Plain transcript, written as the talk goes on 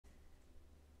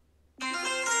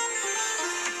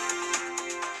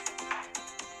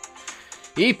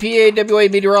EPAWA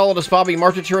meteorologist Bobby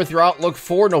Martin here with your outlook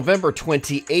for November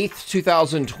 28th,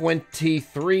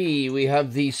 2023. We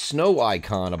have the snow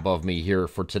icon above me here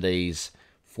for today's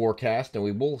forecast, and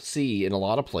we will see in a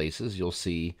lot of places, you'll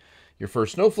see your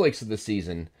first snowflakes of the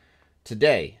season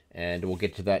today, and we'll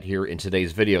get to that here in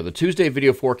today's video. The Tuesday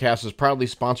video forecast is proudly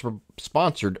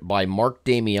sponsored by Mark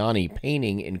Damiani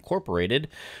Painting Incorporated.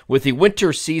 With the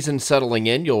winter season settling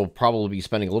in, you'll probably be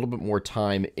spending a little bit more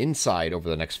time inside over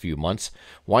the next few months.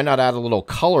 Why not add a little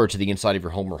color to the inside of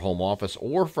your home or home office,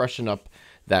 or freshen up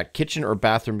that kitchen or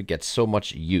bathroom that gets so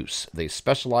much use? They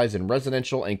specialize in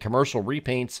residential and commercial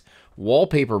repaints,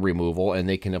 wallpaper removal, and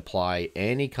they can apply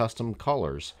any custom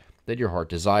colors that your heart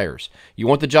desires. You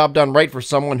want the job done right for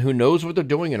someone who knows what they're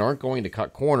doing and aren't going to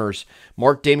cut corners.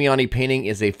 Mark Damiani Painting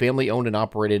is a family-owned and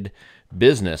operated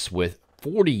business with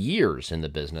 40 years in the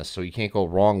business, so you can't go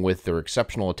wrong with their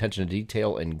exceptional attention to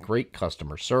detail and great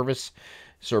customer service,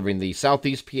 serving the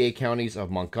southeast PA counties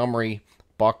of Montgomery,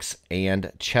 Bucks,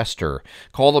 and Chester.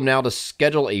 Call them now to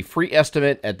schedule a free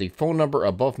estimate at the phone number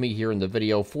above me here in the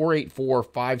video,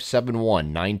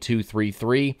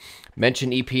 484-571-9233.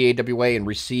 Mention EPAWA and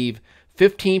receive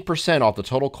 15% off the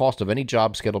total cost of any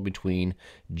job scheduled between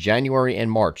January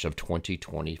and March of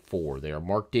 2024. They are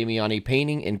Mark Damiani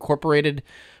Painting Incorporated,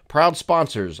 proud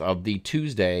sponsors of the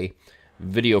Tuesday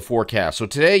video forecast. So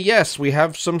today, yes, we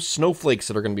have some snowflakes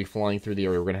that are going to be flying through the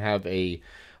area. We're going to have a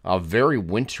very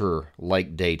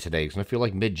winter-like day today. It's going to feel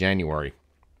like mid-January.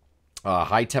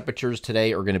 High temperatures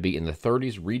today are going to be in the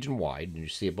 30s region-wide. And you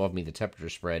see above me the temperature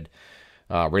spread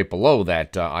right below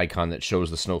that icon that shows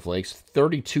the snowflakes.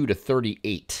 32 to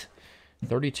 38.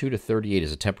 32 to 38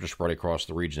 is a temperature spread across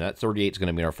the region. That 38 is going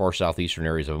to be in our far southeastern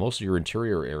areas. And most of your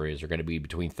interior areas are going to be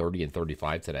between 30 and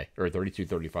 35 today, or 32,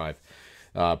 35.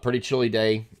 Pretty chilly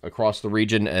day across the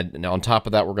region. And on top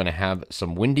of that, we're going to have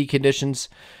some windy conditions.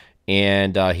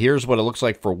 And here's what it looks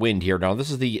like for wind here. Now, this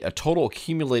is the total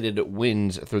accumulated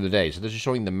winds through the day. So this is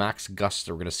showing the max gusts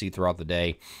that we're going to see throughout the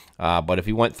day. But if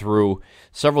you went through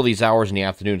several of these hours in the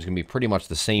afternoon, it's going to be pretty much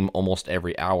the same almost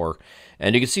every hour.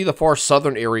 And you can see the far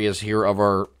southern areas here of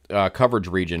our coverage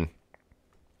region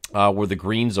where the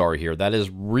greens are here. That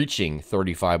is reaching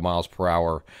 35 miles per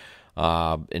hour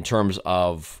in terms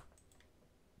of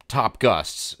top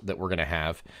gusts that we're going to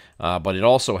have, but it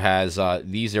also has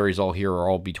these areas all here are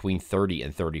all between 30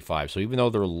 and 35. So even though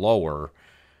they're lower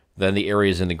than the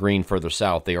areas in the green further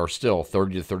south, they are still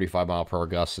 30 to 35 mile per hour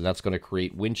gusts, and that's going to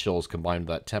create wind chills combined with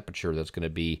that temperature that's going to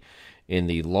be in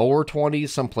the lower 20s,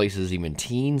 some places even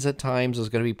teens at times. Is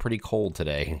going to be pretty cold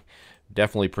today.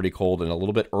 Definitely pretty cold and a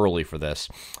little bit early for this.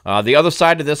 The other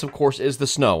side of this, of course, is the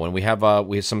snow, and we have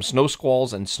some snow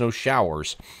squalls and snow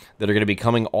showers that are going to be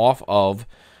coming off of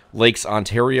Lakes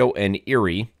Ontario and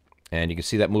Erie, and you can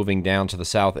see that moving down to the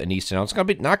south and east. Now, it's not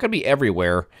going to be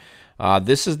everywhere.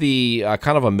 This is the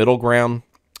kind of a middle ground.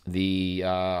 The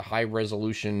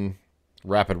high-resolution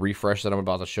rapid refresh that I'm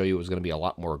about to show you is going to be a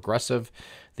lot more aggressive.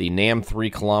 The NAM 3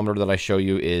 kilometer that I show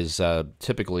you is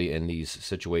typically in these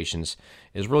situations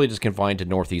is really just confined to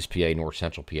northeast PA, north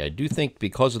central PA. I do think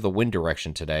because of the wind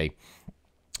direction today,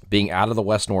 being out of the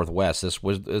west-northwest,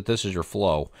 this is your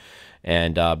flow.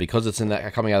 And because it's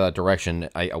coming out of that direction,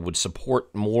 I would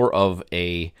support more of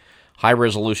a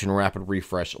high-resolution rapid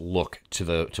refresh look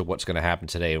to what's going to happen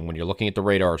today. And when you're looking at the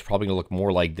radar, it's probably going to look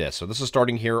more like this. So this is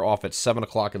starting here off at 7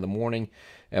 o'clock in the morning.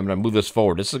 And I'm going to move this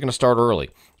forward. This is going to start early,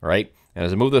 all right? And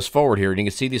as I move this forward here, you can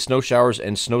see these snow showers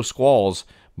and snow squalls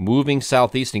moving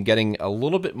southeast and getting a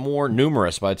little bit more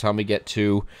numerous by the time we get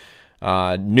to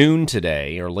noon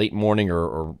today, or late morning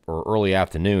or early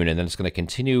afternoon, and then it's going to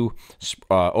continue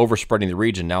overspreading the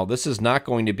region. Now, this is not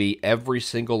going to be every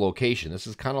single location. This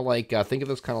is kind of like, think of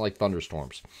this kind of like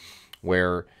thunderstorms,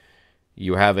 where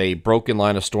you have a broken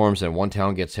line of storms and one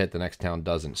town gets hit, the next town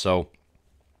doesn't. So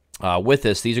with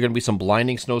this, these are going to be some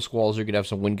blinding snow squalls. You're going to have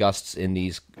some wind gusts in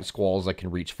these squalls that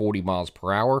can reach 40 miles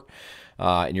per hour.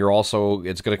 And you're also,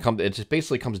 it just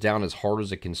basically comes down as hard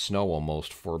as it can snow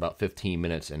almost for about 15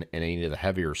 minutes in any of the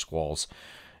heavier squalls.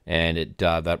 And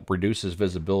that reduces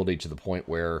visibility to the point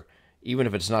where even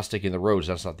if it's not sticking the roads,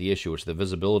 that's not the issue. It's the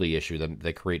visibility issue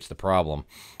that creates the problem.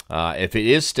 If it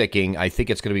is sticking, I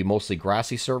think it's going to be mostly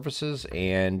grassy surfaces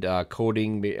and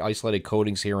isolated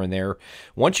coatings here and there.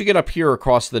 Once you get up here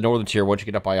across the northern tier, once you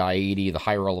get up by I-80, the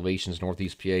higher elevations,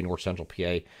 northeast PA, north central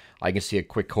PA, I can see a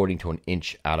quick coating to an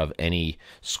inch out of any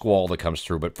squall that comes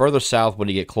through. But further south, when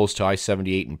you get close to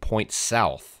I-78 and point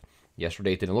south,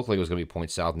 Yesterday, it didn't look like it was going to be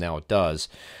point south. Now it does.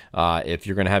 If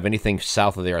you're going to have anything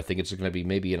south of there, I think it's going to be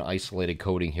maybe an isolated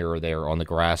coating here or there on the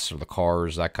grass or the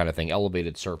cars, that kind of thing,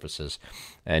 elevated surfaces,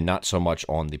 and not so much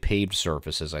on the paved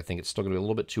surfaces. I think it's still going to be a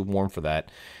little bit too warm for that,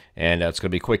 and it's going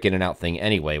to be a quick in and out thing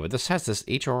anyway. But this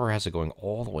HRR has it going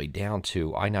all the way down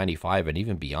to I-95 and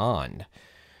even beyond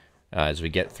as we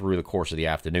get through the course of the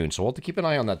afternoon. So we'll have to keep an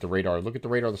eye on that, the radar. Look at the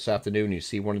radar this afternoon. You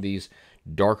see one of these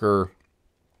darker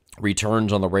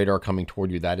returns on the radar coming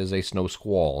toward you. That is a snow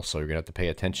squall, so you're going to have to pay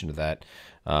attention to that.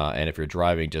 And if you're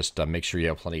driving, just make sure you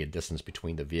have plenty of distance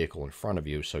between the vehicle in front of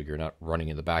you so you're not running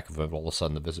in the back of it. All of a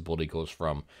sudden, the visibility goes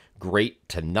from great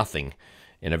to nothing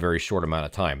in a very short amount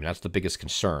of time. And that's the biggest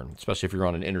concern, especially if you're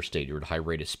on an interstate, you're at a high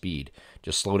rate of speed.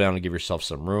 Just slow down and give yourself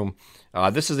some room.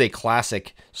 This is a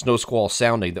classic snow squall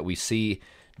sounding that we see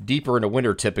deeper in the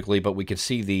winter typically, but we can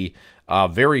see the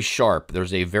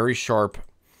there's a very sharp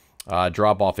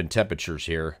drop off in temperatures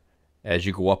here as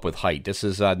you go up with height. This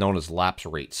is known as lapse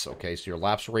rates. Okay, so your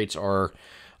lapse rates are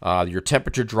your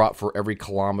temperature drop for every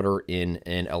kilometer in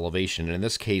elevation. And in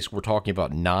this case, we're talking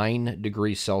about 9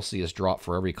 degrees Celsius drop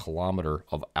for every kilometer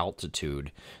of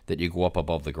altitude that you go up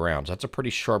above the ground. So that's a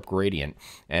pretty sharp gradient.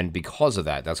 And because of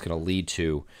that, that's going to lead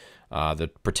to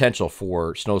the potential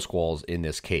for snow squalls in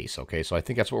this case. Okay, so I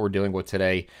think that's what we're dealing with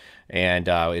today. And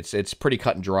it's pretty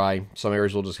cut and dry. Some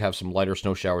areas will just have some lighter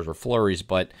snow showers or flurries.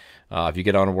 But if you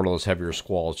get on one of those heavier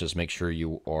squalls, just make sure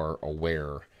you are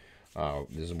aware.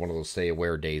 This is one of those stay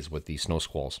aware days with these snow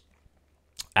squalls.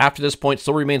 After this point,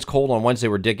 still remains cold on Wednesday.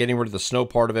 We're getting rid of the snow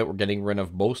part of it. We're getting rid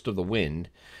of most of the wind.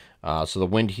 So the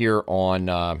wind here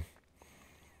on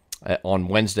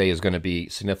Wednesday is going to be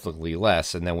significantly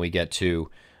less. And then we get to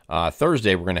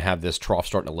Thursday, we're going to have this trough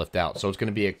starting to lift out. So it's going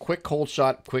to be a quick cold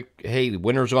shot, hey,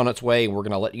 winter's on its way. We're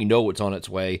going to let you know it's on its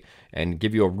way and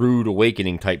give you a rude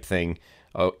awakening type thing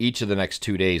each of the next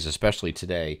 2 days, especially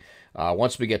today.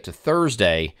 Once we get to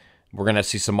Thursday, we're going to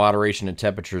see some moderation in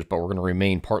temperatures, but we're going to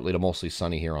remain partly to mostly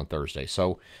sunny here on Thursday.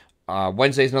 So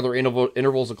Wednesday's another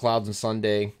intervals of clouds and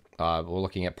Sunday. We're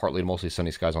looking at partly to mostly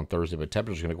sunny skies on Thursday, but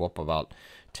temperatures are going to go up about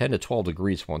 10 to 12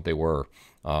 degrees from what they were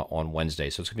on Wednesday.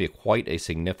 So it's going to be quite a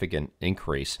significant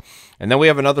increase. And then we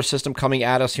have another system coming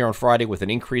at us here on Friday with an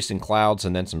increase in clouds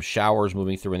and then some showers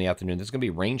moving through in the afternoon. There's going to be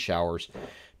rain showers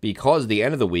because the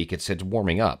end of the week, it's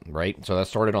warming up, right? So that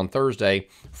started on Thursday.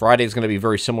 Friday is going to be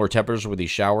very similar temperatures with these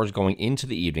showers going into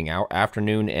the evening,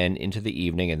 afternoon and into the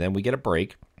evening, and then we get a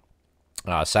break.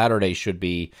 Saturday should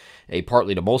be a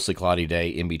partly to mostly cloudy day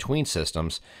in between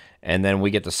systems. And then we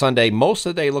get to Sunday. Most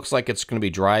of the day looks like it's going to be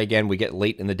dry again. We get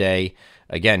late in the day.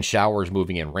 Again, showers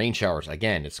moving in. Rain showers.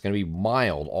 Again, it's going to be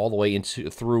mild all the way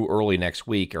through early next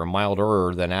week, or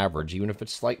milder than average, even if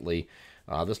it's slightly.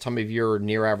 This time of year,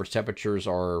 near average temperatures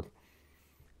are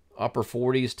upper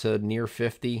 40s to near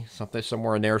 50,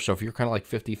 somewhere in there. So if you're kind of like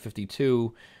 50,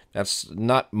 52, that's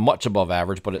not much above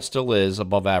average, but it still is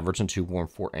above average and too warm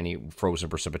for any frozen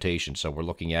precipitation. So we're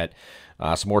looking at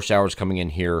some more showers coming in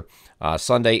here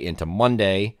Sunday into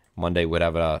Monday. Monday would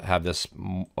have this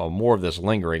more of this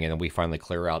lingering, and then we finally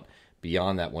clear out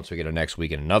beyond that once we get to next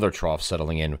week, and another trough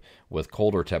settling in with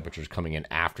colder temperatures coming in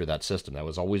after that system. That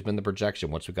was always been the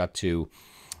projection. Once we got to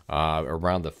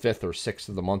around the 5th or 6th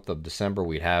of the month of December,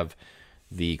 we'd have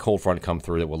the cold front come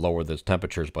through that will lower those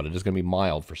temperatures, but it is going to be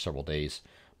mild for several days,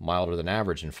 milder than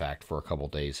average, in fact, for a couple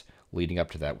days leading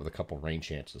up to that with a couple rain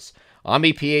chances. I'm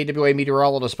EPAWA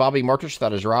meteorologist Bobby Marcus.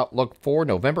 That is your outlook for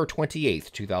November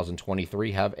 28th,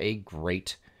 2023. Have a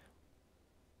great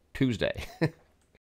Tuesday.